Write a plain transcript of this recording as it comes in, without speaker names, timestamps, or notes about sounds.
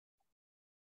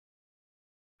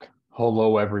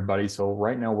Hello, everybody. So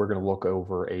right now we're going to look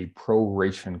over a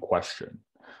proration question.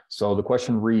 So the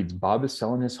question reads, Bob is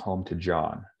selling his home to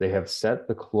John. They have set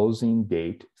the closing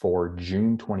date for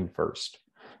June 21st.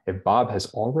 If Bob has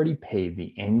already paid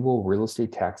the annual real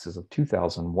estate taxes of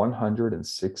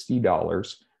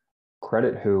 $2,160,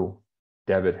 credit who,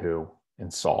 debit who,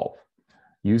 and solve.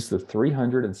 Use the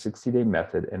 360-day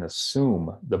method and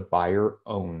assume the buyer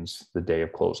owns the day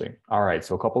of closing. All right,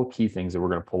 so a couple of key things that we're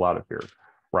going to pull out of here,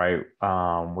 right?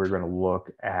 We're going to look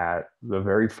at the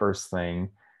very first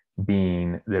thing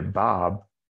being that Bob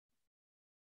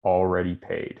already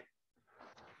paid.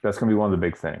 That's going to be one of the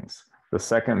big things. The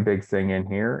second big thing in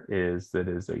here is that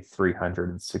is a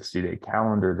 360-day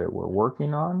calendar that we're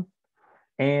working on,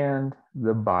 and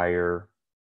the buyer,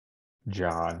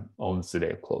 John, owns the day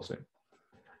of closing.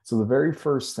 So the very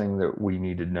first thing that we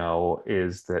need to know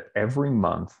is that every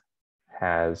month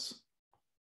has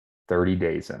 30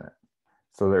 days in it.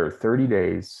 So there are 30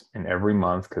 days in every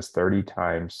month because 30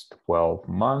 times 12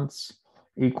 months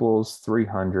equals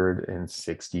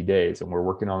 360 days. And we're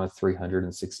working on a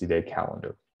 360-day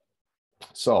calendar.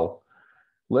 So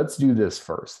let's do this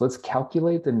first. Let's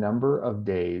calculate the number of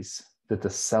days that the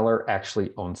seller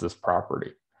actually owns this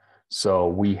property. So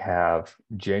we have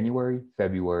January,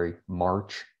 February,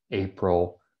 March,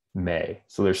 April, May.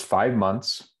 So there's 5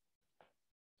 months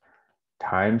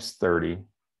times 30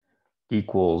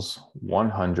 equals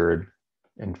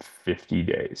 150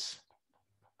 days.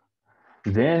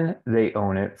 Then they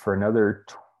own it for another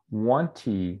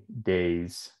 20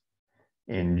 days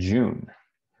in June.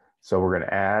 So we're going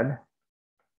to add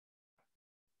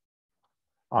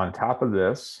on top of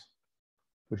this,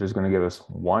 which is going to give us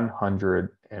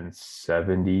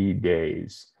 170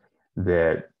 days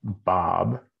that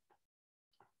Bob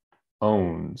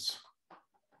owns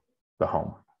the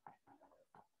home.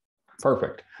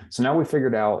 Perfect. So now we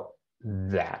figured out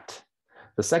that.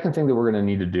 The second thing that we're going to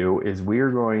need to do is we are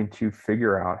going to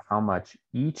figure out how much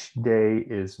each day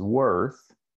is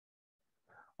worth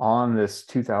on this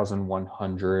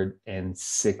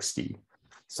 2,160.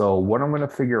 So what I'm going to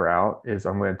figure out is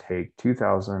I'm going to take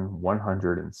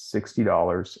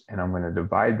 $2,160 and I'm going to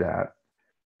divide that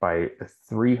by a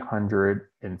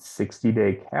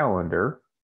 360-day calendar,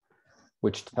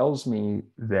 which tells me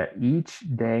that each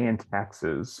day in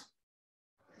taxes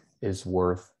is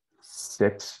worth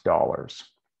 $6.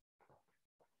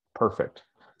 Perfect.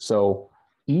 So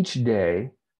each day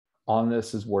on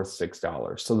this is worth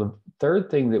 $6. So the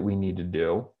third thing that we need to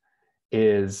do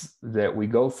is that we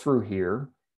go through here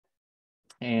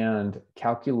and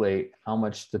calculate how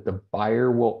much that the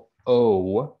buyer will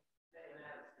owe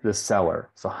the seller.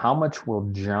 So how much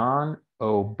will John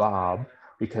owe Bob,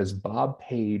 because Bob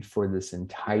paid for this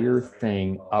entire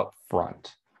thing up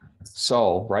front.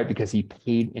 So, right, because he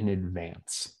paid in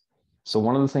advance. So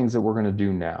one of the things that we're going to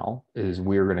do now is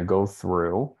we're going to go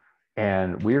through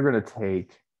and we're going to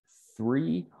take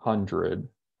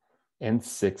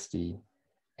 360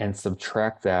 and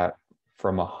subtract that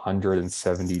from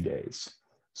 170 days.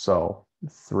 So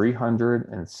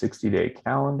 360-day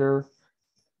calendar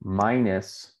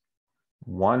minus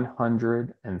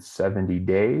 170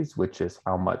 days, which is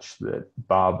how much that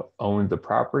Bob owned the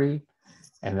property.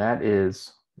 And that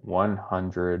is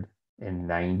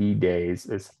 190 days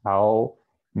is how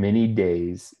many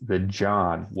days that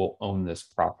John will own this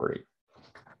property.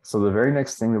 So the very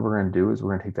next thing that we're going to do is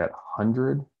we're going to take that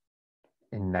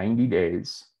 190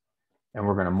 days and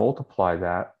we're going to multiply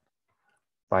that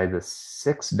by the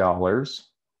 $6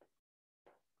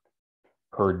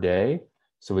 per day.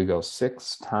 So we go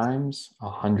 6 times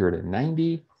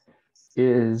 190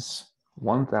 is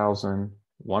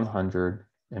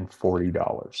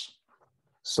 $1,140.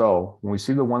 So when we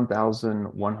see the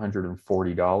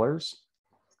 $1,140,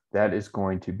 that is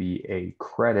going to be a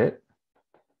credit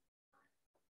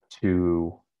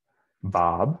to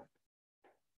Bob,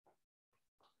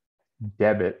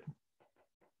 debit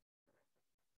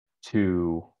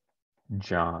to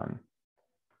John.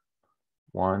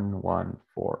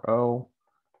 1140,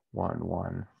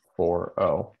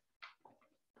 1140.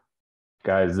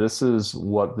 Guys, this is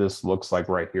what this looks like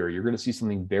right here. You're going to see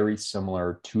something very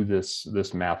similar to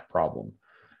this math problem.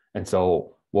 And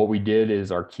so what we did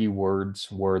is our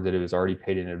keywords were that it was already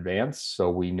paid in advance.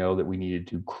 So we know that we needed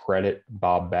to credit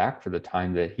Bob back for the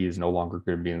time that he is no longer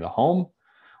going to be in the home.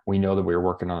 We know that we were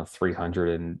working on a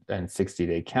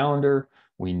 360-day calendar.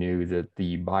 We knew that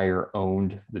the buyer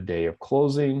owned the day of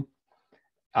closing.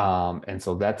 And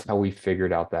so that's how we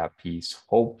figured out that piece.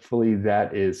 Hopefully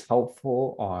that is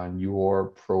helpful on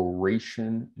your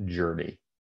proration journey.